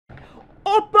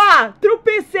Opa,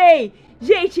 tropecei!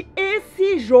 Gente,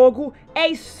 esse jogo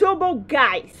é Stumble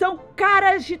Guys, são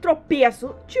caras de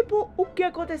tropeço, tipo o que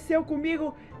aconteceu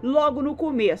comigo logo no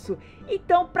começo.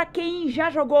 Então, pra quem já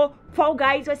jogou Fall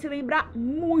Guys, vai se lembrar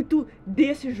muito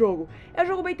desse jogo. É um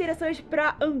jogo bem interessante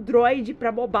pra Android,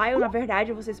 pra mobile, na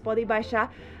verdade, vocês podem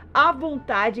baixar à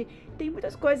vontade. Tem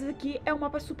muitas coisas aqui, é um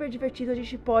mapa super divertido, a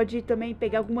gente pode também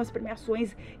pegar algumas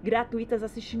premiações gratuitas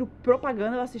assistindo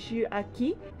propaganda. Eu assisti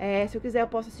aqui, se eu quiser eu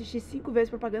posso assistir 5 vezes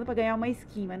propaganda pra ganhar uma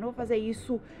skin, mas não vou fazer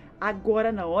isso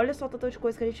agora não. Olha só o tanto de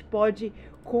coisa que a gente pode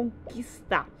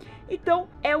conquistar. Então,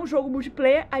 é um jogo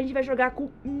multiplayer, a gente vai jogar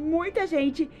com muita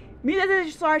gente. Me deseja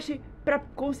de sorte pra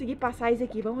conseguir passar isso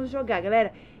aqui. Vamos jogar,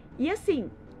 galera. E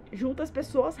assim, junta as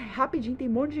pessoas rapidinho, tem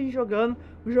um monte de gente jogando.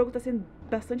 O jogo tá sendo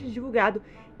bastante divulgado.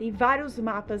 Tem vários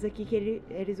mapas aqui que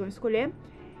eles vão escolher.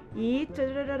 E...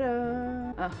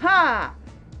 aham!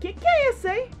 Que é isso,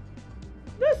 hein?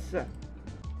 Nossa!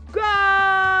 Gol!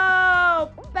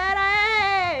 Pera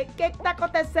aí! O que tá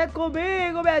acontecendo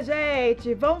comigo, minha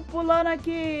gente? Vamos pulando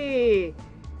aqui!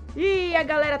 Ih, a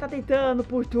galera tá tentando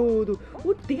por tudo.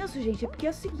 O tenso, gente, é porque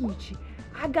é o seguinte: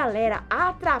 a galera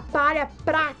atrapalha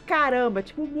pra caramba,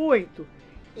 tipo, muito.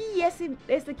 E esse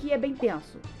aqui é bem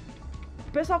tenso.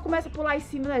 O pessoal começa a pular em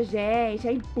cima da gente,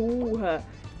 aí empurra,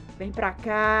 vem pra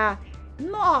cá.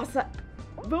 Nossa,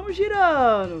 vamos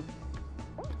girando.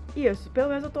 Isso, pelo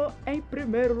menos eu tô em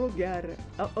primeiro lugar.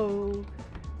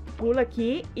 Pula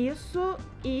aqui, isso,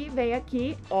 e vem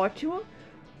aqui, ótimo.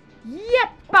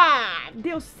 Yepa!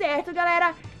 Deu certo,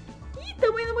 galera. E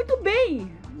estamos indo muito bem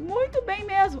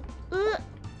mesmo.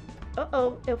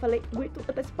 Eu falei muito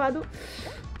antecipado.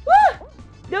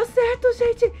 Deu certo,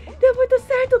 gente. Deu muito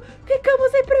certo.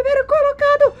 Ficamos em primeiro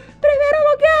colocado. Primeiro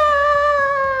lugar.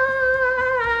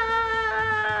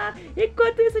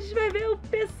 Enquanto isso, a gente vai ver o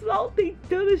pessoal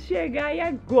tentando chegar. E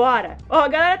agora? Ó, a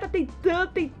galera tá tentando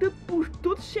por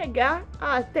tudo chegar.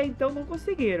 Até então não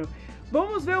conseguiram.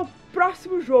 Vamos ver o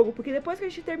próximo jogo, porque depois que a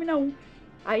gente termina um,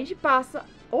 a gente passa.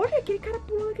 Olha aquele cara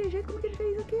pulando daquele jeito, como é que ele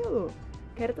fez aquilo?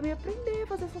 Quero também aprender a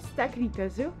fazer essas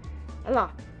técnicas, viu? Olha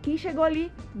lá, quem chegou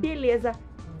ali, beleza,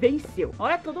 venceu.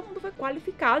 Olha, todo mundo foi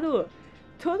qualificado.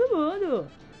 Todo mundo.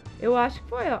 Eu acho que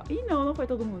foi, ó. Ih, não foi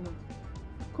todo mundo.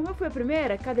 Como eu fui a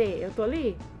primeira? Cadê? Eu tô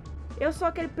ali? Eu sou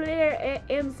aquele player,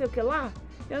 não sei o que lá.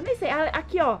 Eu nem sei.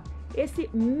 Aqui, ó. Esse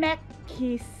Mac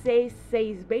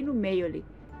 66, bem no meio ali.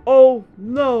 Oh,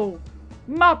 não!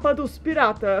 Mapa dos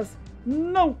piratas!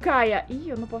 Não caia! Ih,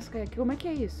 eu não posso cair aqui. Como é que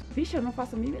é isso? Vixe, eu não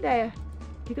faço a mínima ideia.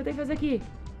 O que eu tenho que fazer aqui?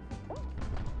 O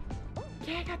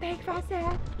que eu tenho que fazer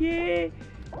aqui?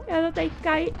 Eu não tenho que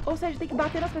cair. Ou seja, tem que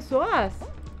bater nas pessoas?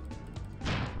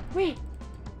 Ui!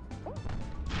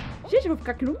 Gente, eu vou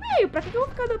ficar aqui no meio. Pra que eu vou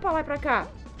ficar andando pra lá e pra cá?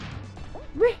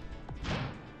 Ui!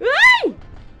 Ai!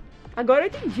 Agora eu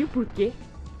entendi o porquê.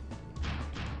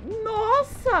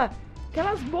 Nossa!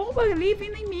 Aquelas bombas ali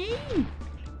vindo em mim.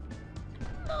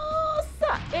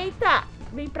 Nossa! Eita!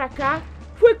 Vem pra cá.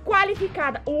 Fui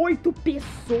qualificada. 8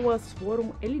 pessoas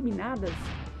foram eliminadas.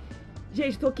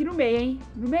 Gente, tô aqui no meio, hein?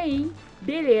 No meio, hein?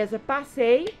 Beleza,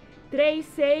 passei. 3,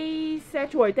 6,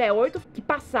 7, 8. 8 que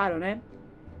passaram, né?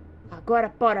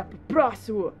 Agora bora pro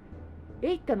próximo.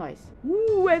 Eita, nós.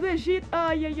 É do Egito.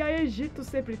 Ai, Egito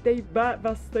sempre tem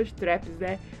bastante traps,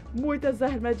 né? Muitas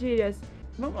armadilhas.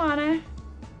 Vamos lá, né?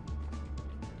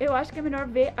 Eu acho que é melhor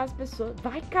ver as pessoas.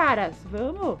 Vai, caras,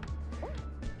 vamos.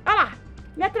 Olha lá,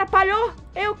 me atrapalhou,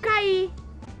 eu caí.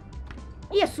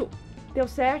 Isso, deu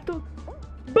certo.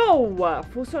 Boa,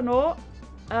 funcionou.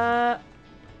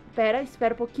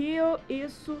 Espera um pouquinho.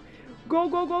 Isso.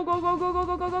 Gol.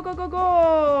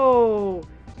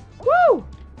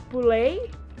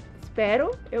 Pulei. Espero,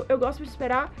 eu gosto de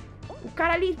esperar. O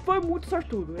cara ali foi muito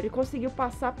sortudo. Ele conseguiu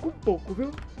passar por pouco,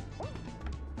 viu?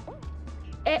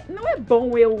 Não é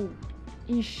bom eu...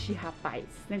 Ixi, rapaz.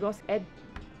 Esse negócio é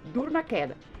duro na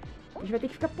queda. A gente vai ter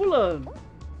que ficar pulando.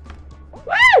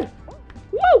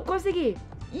 Consegui.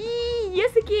 E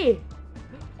esse aqui?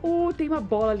 Tem uma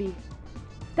bola ali.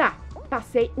 Tá,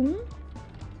 passei um.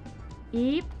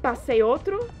 E passei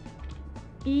outro.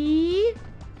 E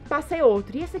passei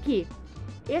outro. E esse aqui?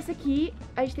 Esse aqui,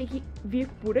 a gente tem que vir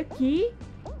por aqui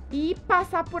e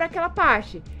passar por aquela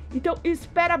parte. Então,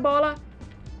 espera a bola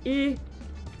e...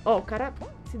 Ó, o cara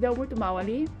se deu muito mal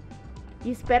ali.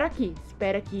 E espera aqui.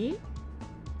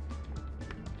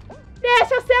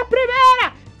 Deixa eu ser a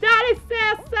primeira! Dá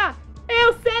licença!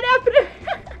 Eu serei a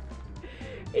primeira!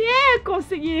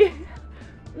 Consegui!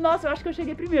 Nossa, eu acho que eu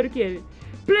cheguei primeiro que ele.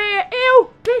 Player,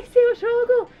 eu venci o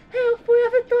jogo! Eu fui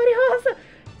a vitoriosa!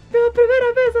 Pela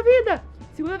primeira vez na vida!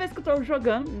 Segunda vez que eu tô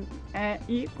jogando.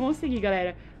 E consegui,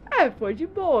 galera. Foi de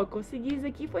boa. Consegui isso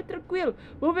aqui, foi tranquilo.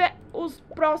 Vamos ver os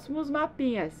próximos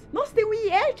mapinhas. Nossa, tem um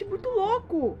Yeti muito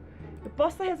louco. Eu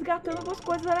posso estar resgatando algumas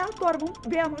coisas aleatórias. Vamos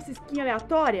ver a nossa skin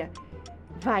aleatória?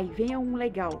 Vai, venha um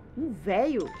legal. Um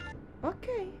velho?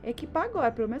 Ok, equipar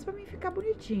agora, pelo menos pra mim ficar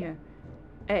bonitinha.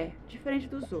 Diferente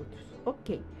dos outros.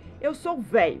 Ok, eu sou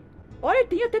velho. Olha,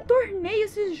 tem até torneio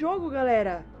esse jogo,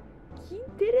 galera. Que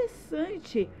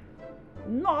interessante.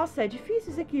 Nossa, é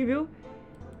difícil isso aqui, viu?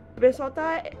 O pessoal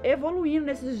tá evoluindo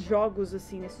nesses jogos,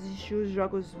 assim, nesses estilos de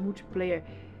jogos multiplayer.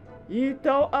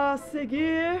 Então, a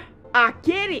seguir...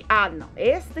 Aquele... Ah, não.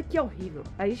 Esse daqui é horrível.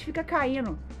 A gente fica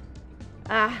caindo.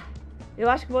 Ah, eu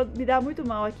acho que vou me dar muito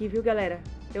mal aqui, viu, galera?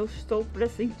 Eu estou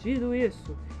pressentindo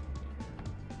isso.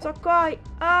 Socorre.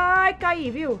 Ai,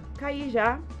 caí, viu? Caí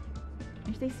já. A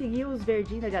gente tem que seguir os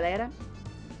verdinhos da galera.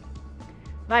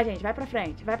 Vai, gente. Vai pra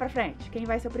frente. Vai pra frente. Quem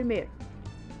vai ser o primeiro?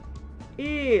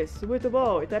 Isso. Muito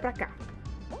bom. Então é pra cá.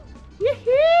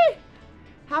 Ihi!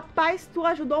 Rapaz, tu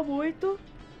ajudou muito.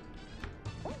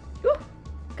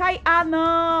 Cai. Ah,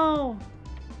 não.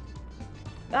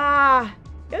 Ah,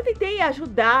 eu tentei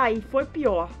ajudar e foi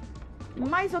pior.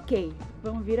 Mas ok.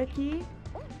 Vamos vir aqui.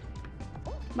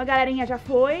 Uma galerinha já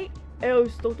foi. Eu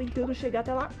estou tentando chegar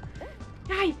até lá.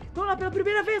 Ai, vamos lá, pela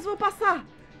primeira vez vou passar.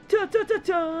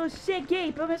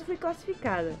 Cheguei, pelo menos fui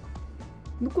classificada.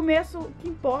 No começo, o que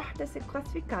importa é ser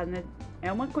classificado, né?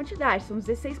 É uma quantidade, são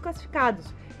 16 classificados.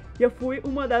 E eu fui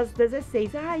uma das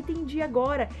 16. Ah, entendi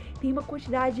agora. Tem uma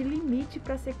quantidade limite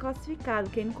para ser classificado.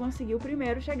 Quem não conseguiu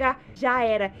primeiro chegar, já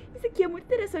era. Isso aqui é muito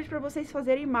interessante para vocês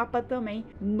fazerem mapa também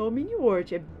no Mini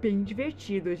World. É bem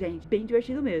divertido, gente. Bem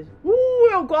divertido mesmo.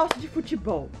 Eu gosto de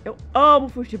futebol. Eu amo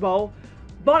futebol.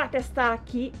 Bora testar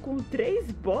aqui com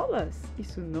 3 bolas?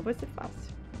 Isso não vai ser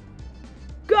fácil.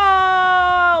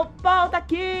 Gol! Volta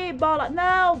aqui, bola.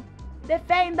 Não!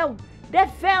 Defendam!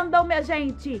 Defendam, minha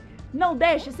gente! Não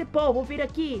deixe esse povo vir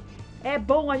aqui. É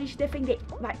bom a gente defender.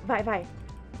 Vai, vai, vai.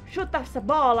 Chuta essa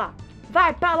bola.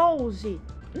 Vai pra longe.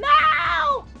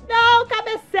 Não! Não,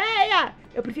 cabeceia!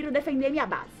 Eu prefiro defender minha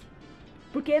base.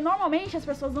 Porque normalmente as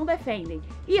pessoas não defendem.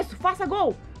 Isso, faça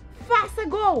gol. Faça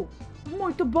gol.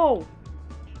 Muito bom.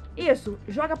 Isso,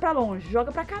 joga pra longe.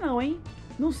 Joga pra cá não, hein?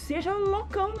 Não seja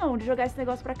loucão não de jogar esse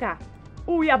negócio pra cá.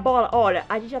 Ui, a bola. Olha,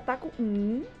 a gente já tá com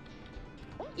 1.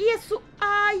 Isso.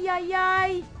 Ai, ai,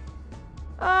 ai.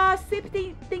 Ah,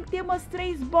 sempre tem que ter umas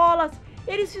 3 bolas.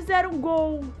 Eles fizeram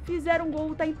gol. Fizeram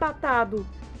gol, tá empatado.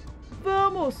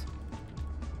 Vamos.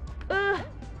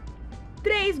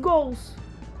 3 gols.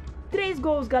 3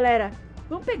 gols, galera.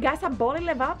 Vamos pegar essa bola e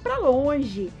levar pra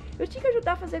longe. Eu tinha que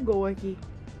ajudar a fazer gol aqui.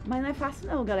 Mas não é fácil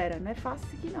não, galera. Não é fácil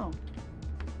isso aqui não.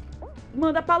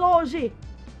 Manda pra longe.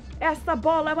 Essa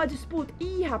bola é uma disputa.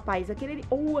 Ih, rapaz, aquele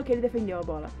defendeu a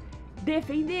bola.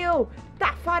 Defendeu!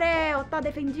 Tafarel, tá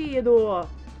defendido!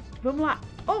 Vamos lá!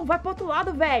 Oh, vai pro outro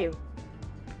lado, velho!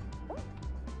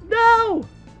 Não!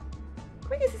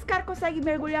 Como é que esses caras conseguem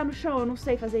mergulhar no chão? Eu não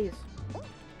sei fazer isso.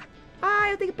 Ah,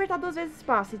 eu tenho que apertar 2 vezes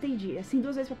espaço, entendi. Assim,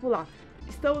 2 vezes pra pular.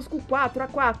 Estamos com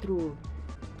 4-4.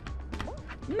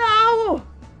 Não!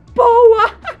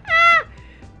 Boa!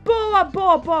 Boa,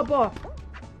 boa, boa, boa!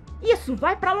 Isso,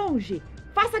 vai pra longe!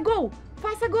 Faça gol!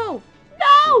 Faça gol!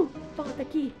 Não! Volta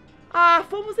aqui! Ah,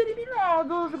 fomos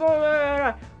eliminados,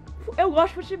 galera! Eu gosto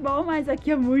de futebol, mas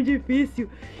aqui é muito difícil.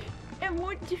 É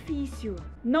muito difícil.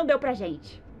 Não deu pra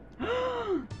gente.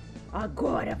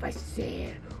 Agora vai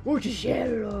ser o de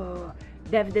gelo.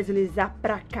 Deve deslizar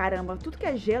pra caramba. Tudo que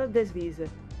é gelo desliza.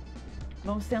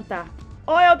 Vamos tentar.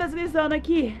 Olha eu deslizando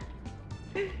aqui.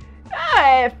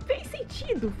 Fez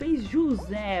sentido. Fez jus,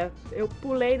 né? Eu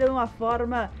pulei de uma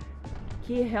forma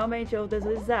que realmente eu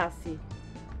deslizasse.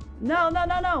 Não, não,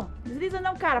 não, não. Desliza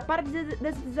não, cara. Para de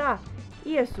deslizar.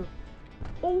 Isso.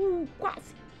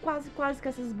 Quase que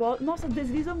essas bolas... Nossa,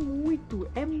 desliza muito.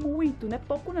 É muito. Não é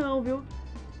pouco não, viu?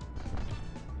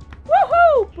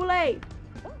 Uhul! Pulei.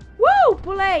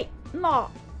 Pulei. Nó.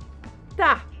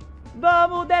 Tá.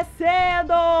 Vamos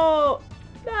descendo.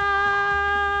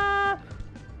 Ah!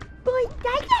 Ui,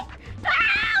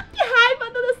 que raiva,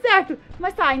 não deu certo.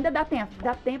 Mas tá, ainda dá tempo.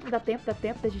 Dá tempo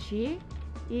da gente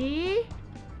ir.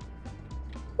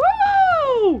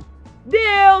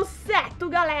 Deu certo,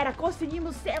 galera.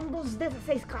 Conseguimos ser um dos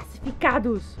 16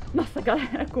 classificados. Nossa, a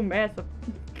galera começa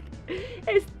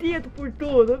instinto por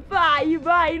tudo. Vai,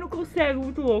 não consegue.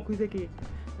 Muito louco isso aqui.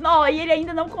 Não, e ele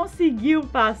ainda não conseguiu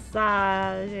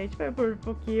passar, gente. Foi por um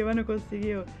pouquinho, mas não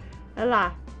conseguiu. Olha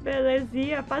lá.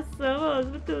 Belezinha, passamos.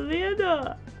 Muito lindo.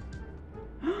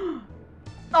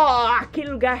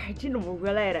 Aquele lugar de novo,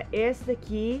 galera. Esse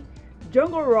daqui,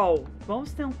 Jungle Roll.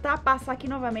 Vamos tentar passar aqui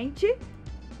novamente.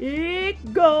 E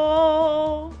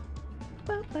gol!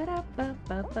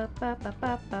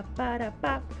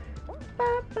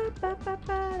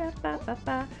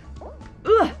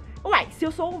 Uai, se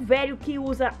eu sou um velho que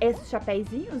usa esses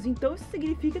chapéuzinhos, então isso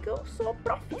significa que eu sou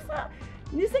profissa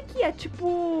nisso aqui. É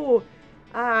tipo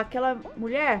aquela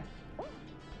mulher,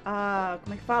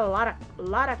 como é que fala?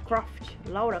 Lara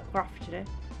Croft, né?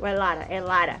 Ou é Lara? É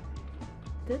Lara.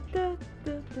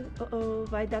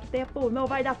 Vai dar tempo, não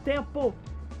vai dar tempo.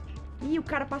 Ih, o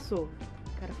cara passou.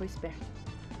 O cara foi esperto.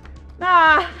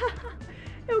 Ah,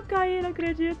 eu caí, não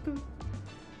acredito.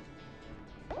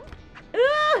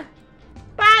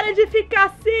 Para de ficar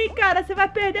assim, cara. Você vai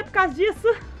perder por causa disso.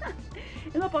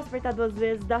 Eu não posso apertar 2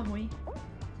 vezes, dá ruim.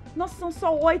 Nossa, são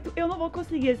só 8. Eu não vou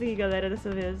conseguir esse aqui, galera,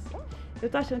 dessa vez. Eu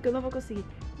tô achando que eu não vou conseguir.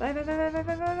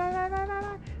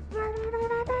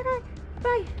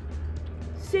 Vai.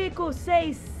 5,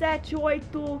 6, 7,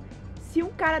 8. Se um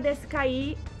cara desse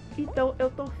cair, então eu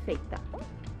tô feita.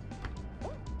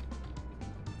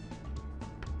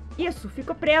 Isso,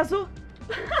 ficou preso.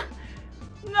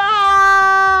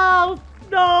 Não!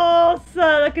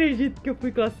 Nossa, não acredito que eu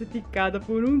fui classificada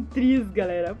por um triz,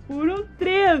 galera. Por um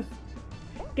triz.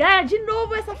 Galera, de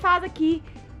novo essa fase aqui.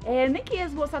 Nem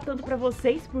quis mostrar tanto pra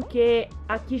vocês, porque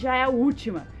aqui já é a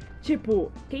última.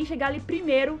 Tipo, quem chegar ali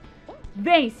primeiro,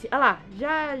 vence. Olha lá,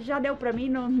 já deu pra mim,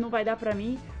 não vai dar pra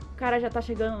mim. O cara já tá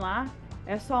chegando lá.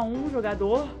 É só um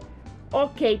jogador.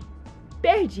 Ok,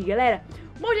 perdi, galera.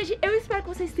 Bom, gente, eu espero que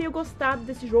vocês tenham gostado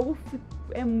desse jogo.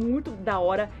 É muito da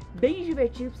hora, bem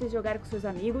divertido pra vocês jogarem com seus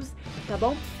amigos, tá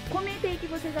bom? Comentem aí o que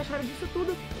vocês acharam disso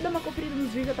tudo. Dá uma conferida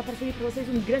nos vídeos, tá aparecendo aí pra vocês.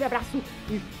 Um grande abraço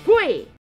e fui!